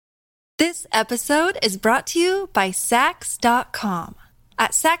This episode is brought to you by Sax.com.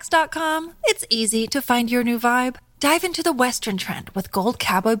 At Sax.com, it's easy to find your new vibe. Dive into the Western trend with gold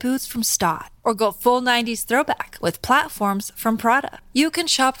cowboy boots from Stott, or go full 90s throwback with platforms from Prada. You can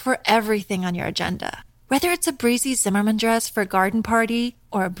shop for everything on your agenda, whether it's a breezy Zimmermann dress for a garden party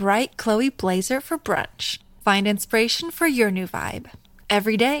or a bright Chloe blazer for brunch. Find inspiration for your new vibe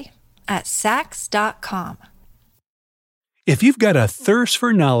every day at Sax.com. If you've got a thirst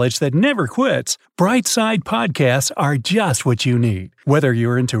for knowledge that never quits, Brightside Podcasts are just what you need. Whether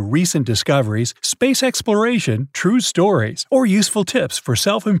you're into recent discoveries, space exploration, true stories, or useful tips for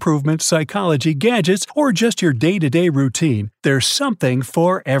self-improvement, psychology, gadgets, or just your day-to-day routine, there's something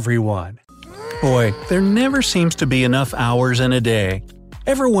for everyone. Boy, there never seems to be enough hours in a day.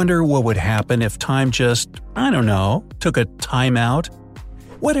 Ever wonder what would happen if time just, took a time out?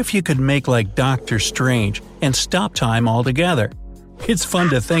 What if you could make like Doctor Strange and stop time altogether? It's fun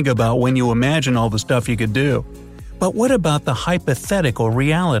to think about when you imagine all the stuff you could do. But what about the hypothetical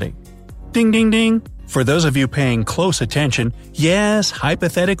reality? Ding ding ding! For those of you paying close attention, yes,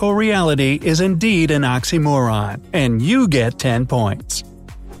 hypothetical reality is indeed an oxymoron, and you get 10 points.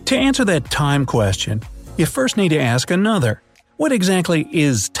 To answer that time question, you first need to ask another. What exactly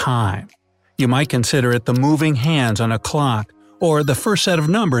is time? You might consider it the moving hands on a clock, or the first set of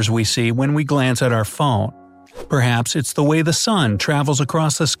numbers we see when we glance at our phone. Perhaps it's the way the sun travels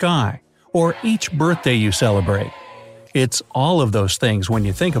across the sky, or each birthday you celebrate. It's all of those things when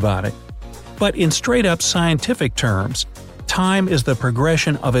you think about it. But in straight-up scientific terms, time is the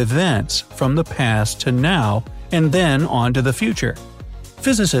progression of events from the past to now and then on to the future.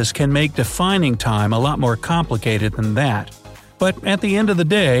 Physicists can make defining time a lot more complicated than that. But at the end of the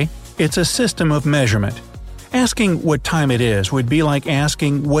day, it's a system of measurement. Asking what time it is would be like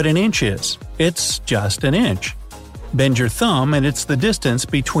asking what an inch is. It's just an inch. Bend your thumb and it's the distance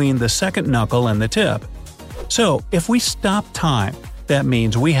between the second knuckle and the tip. So, if we stop time, that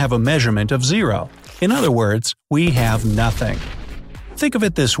means we have a measurement of 0. In other words, we have nothing. Think of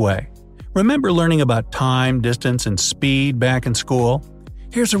it this way. Remember learning about time, distance, and speed back in school?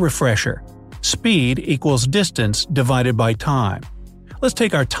 Here's a refresher. Speed equals distance divided by time. Let's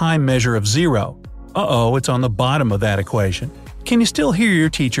take our time measure of 0. It's on the bottom of that equation. Can you still hear your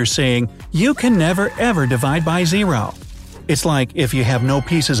teacher saying, "You can never ever divide by 0"? It's like if you have no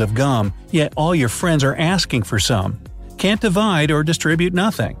pieces of gum, yet all your friends are asking for some. Can't divide or distribute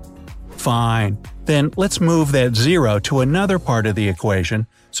nothing. Fine, then let's move that 0 to another part of the equation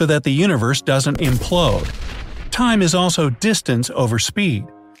so that the universe doesn't implode. Time is also distance over speed.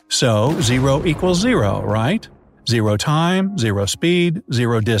 So 0 equals 0, right? 0 time, 0 speed,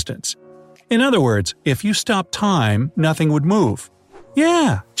 0 distance. In other words, if you stop time, nothing would move.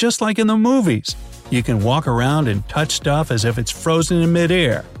 Yeah, just like in the movies. You can walk around and touch stuff as if it's frozen in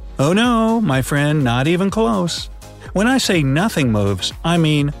midair. Oh no, my friend, not even close. When I say nothing moves, I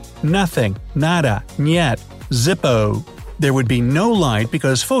mean nothing, nada, niet, zippo. There would be no light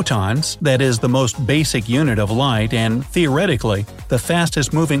because photons, that is the most basic unit of light and, theoretically, the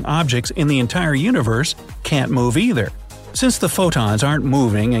fastest moving objects in the entire universe, can't move either. Since the photons aren't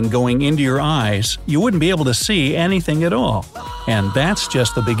moving and going into your eyes, you wouldn't be able to see anything at all. And that's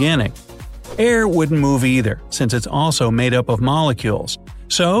just the beginning. Air wouldn't move either, since it's also made up of molecules.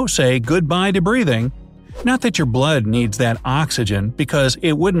 So say goodbye to breathing. Not that your blood needs that oxygen, because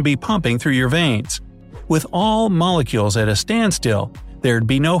it wouldn't be pumping through your veins. With all molecules at a standstill, there'd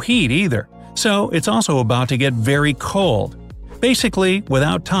be no heat either, so it's also about to get very cold. Basically,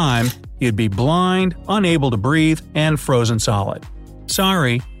 without time, you'd be blind, unable to breathe, and frozen solid.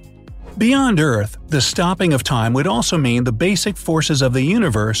 Sorry. Beyond Earth, the stopping of time would also mean the basic forces of the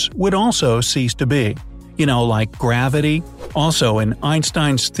universe would also cease to be. Like gravity. Also, in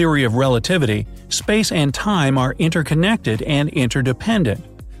Einstein's theory of relativity, space and time are interconnected and interdependent.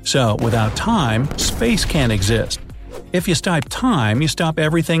 So, without time, space can't exist. If you stop time, you stop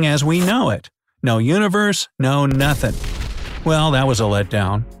everything as we know it. No universe, no nothing. Well, that was a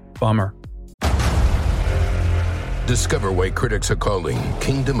letdown. Bummer. Discover why critics are calling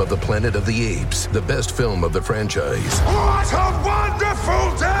Kingdom of the Planet of the Apes the best film of the franchise. What a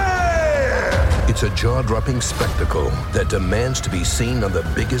wonderful day! It's a jaw-dropping spectacle that demands to be seen on the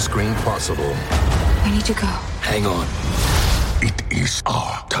biggest screen possible. We need to go. Hang on. It is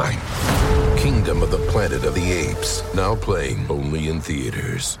our time. Kingdom of the Planet of the Apes. Now playing only in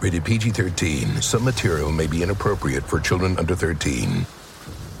theaters. Rated PG-13. Some material may be inappropriate for children under 13.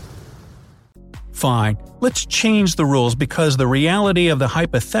 Fine, let's change the rules because the reality of the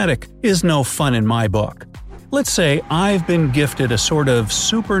hypothetic is no fun in my book. Let's say I've been gifted a sort of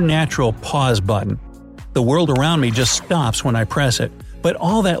supernatural pause button. The world around me just stops when I press it, but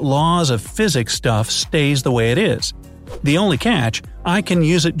all that laws of physics stuff stays the way it is. The only catch, I can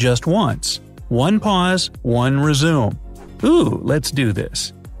use it just once. One pause, one resume. Ooh, let's do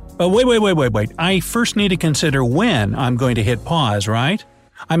this. But wait. I first need to consider when I'm going to hit pause, right?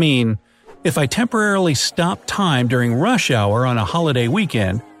 I mean, if I temporarily stop time during rush hour on a holiday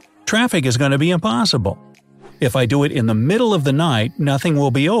weekend, traffic is going to be impossible. If I do it in the middle of the night, nothing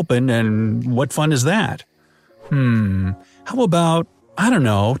will be open, and what fun is that? How about,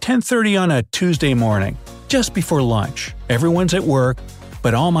 10:30 on a Tuesday morning, just before lunch. Everyone's at work,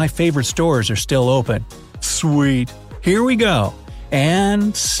 but all my favorite stores are still open. Sweet. Here we go.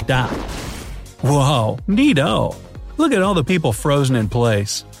 And stop. Whoa, neato. Look at all the people frozen in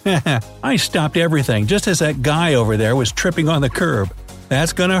place. I stopped everything just as that guy over there was tripping on the curb.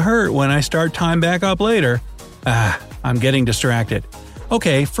 That's gonna hurt when I start time back up later. I'm getting distracted.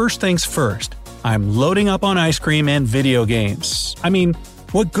 Okay, first things first. I'm loading up on ice cream and video games. I mean,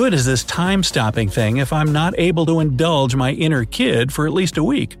 what good is this time-stopping thing if I'm not able to indulge my inner kid for at least a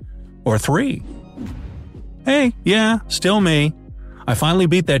week? Or 3? Hey, yeah, still me. I finally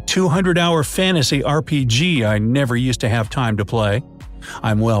beat that 200-hour fantasy RPG I never used to have time to play.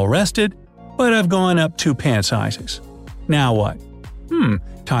 I'm well rested, but I've gone up 2 pant sizes. Now what?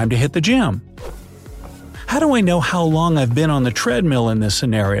 Time to hit the gym. How do I know how long I've been on the treadmill in this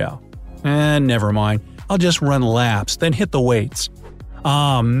scenario? Never mind. I'll just run laps, then hit the weights.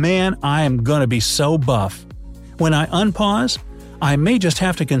 Man, I am gonna be so buff. When I unpause, I may just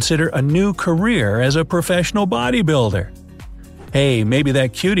have to consider a new career as a professional bodybuilder. Hey, maybe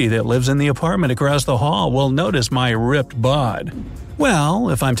that cutie that lives in the apartment across the hall will notice my ripped bod. Well,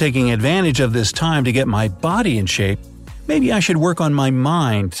 if I'm taking advantage of this time to get my body in shape, maybe I should work on my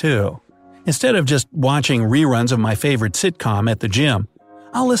mind too. Instead of just watching reruns of my favorite sitcom at the gym,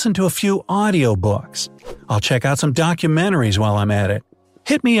 I'll listen to a few audiobooks. I'll check out some documentaries while I'm at it.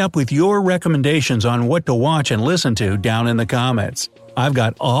 Hit me up with your recommendations on what to watch and listen to down in the comments. I've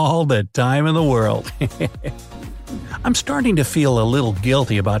got all the time in the world. I'm starting to feel a little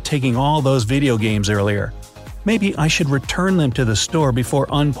guilty about taking all those video games earlier. Maybe I should return them to the store before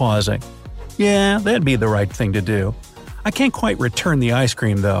unpausing. Yeah, that'd be the right thing to do. I can't quite return the ice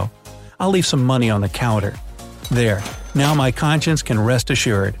cream though. I'll leave some money on the counter. There, now my conscience can rest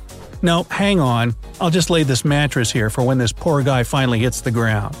assured. No, hang on. I'll just lay this mattress here for when this poor guy finally hits the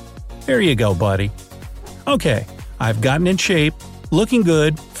ground. There you go, buddy. Okay, I've gotten in shape, looking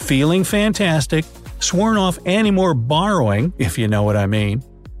good, feeling fantastic, sworn off any more borrowing, if you know what I mean.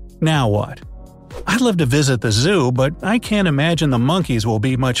 Now what? I'd love to visit the zoo, but I can't imagine the monkeys will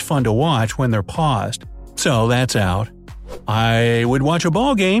be much fun to watch when they're paused. So that's out. I would watch a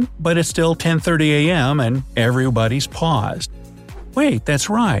ball game, but it's still 10:30 a.m. and everybody's paused. Wait, that's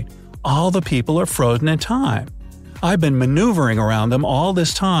right. All the people are frozen in time. I've been maneuvering around them all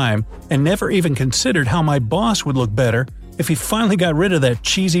this time and never even considered how my boss would look better if he finally got rid of that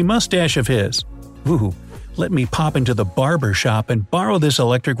cheesy mustache of his. Ooh, let me pop into the barber shop and borrow this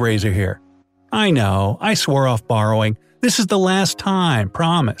electric razor here. I know, I swore off borrowing. This is the last time,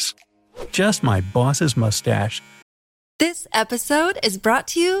 promise. Just my boss's mustache. This episode is brought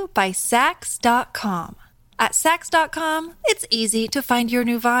to you by Sax.com. At Sax.com, it's easy to find your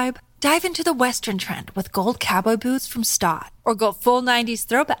new vibe. Dive into the Western trend with gold cowboy boots from Stott, or go full 90s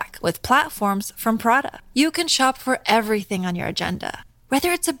throwback with platforms from Prada. You can shop for everything on your agenda, whether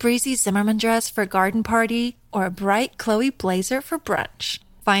it's a breezy Zimmermann dress for a garden party or a bright Chloe blazer for brunch.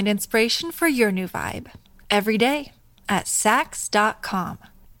 Find inspiration for your new vibe every day at Sax.com.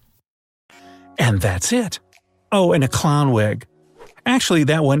 And that's it. Oh, and a clown wig. Actually,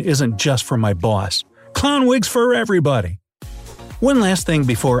 that one isn't just for my boss. Clown wigs for everybody. One last thing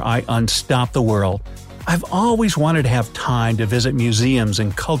before I unstop the world. I've always wanted to have time to visit museums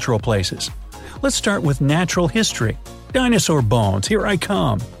and cultural places. Let's start with natural history. Dinosaur bones, here I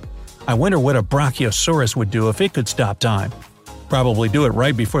come. I wonder what a Brachiosaurus would do if it could stop time. Probably do it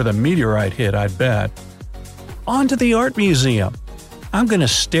right before the meteorite hit, I'd bet. On to the art museum. I'm gonna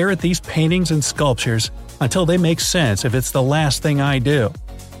stare at these paintings and sculptures until they make sense if it's the last thing I do.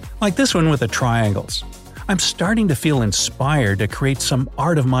 Like this one with the triangles. I'm starting to feel inspired to create some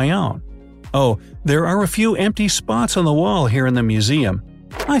art of my own. Oh, there are a few empty spots on the wall here in the museum.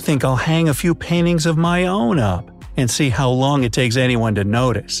 I think I'll hang a few paintings of my own up and see how long it takes anyone to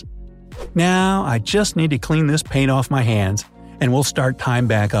notice. Now, I just need to clean this paint off my hands and we'll start time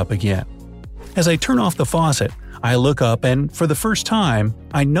back up again. As I turn off the faucet, I look up and, for the first time,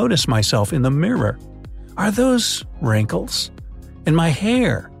 I notice myself in the mirror. Are those wrinkles? And my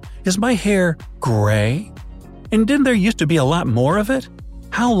hair? Is my hair gray? And didn't there used to be a lot more of it?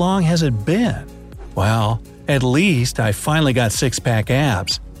 How long has it been? Well, At least I finally got six-pack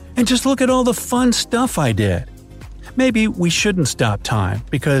abs. And just look at all the fun stuff I did. Maybe we shouldn't stop time,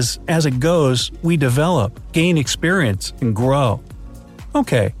 because as it goes, we develop, gain experience, and grow.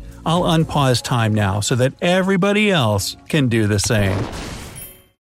 Okay, I'll unpause time now so that everybody else can do the same.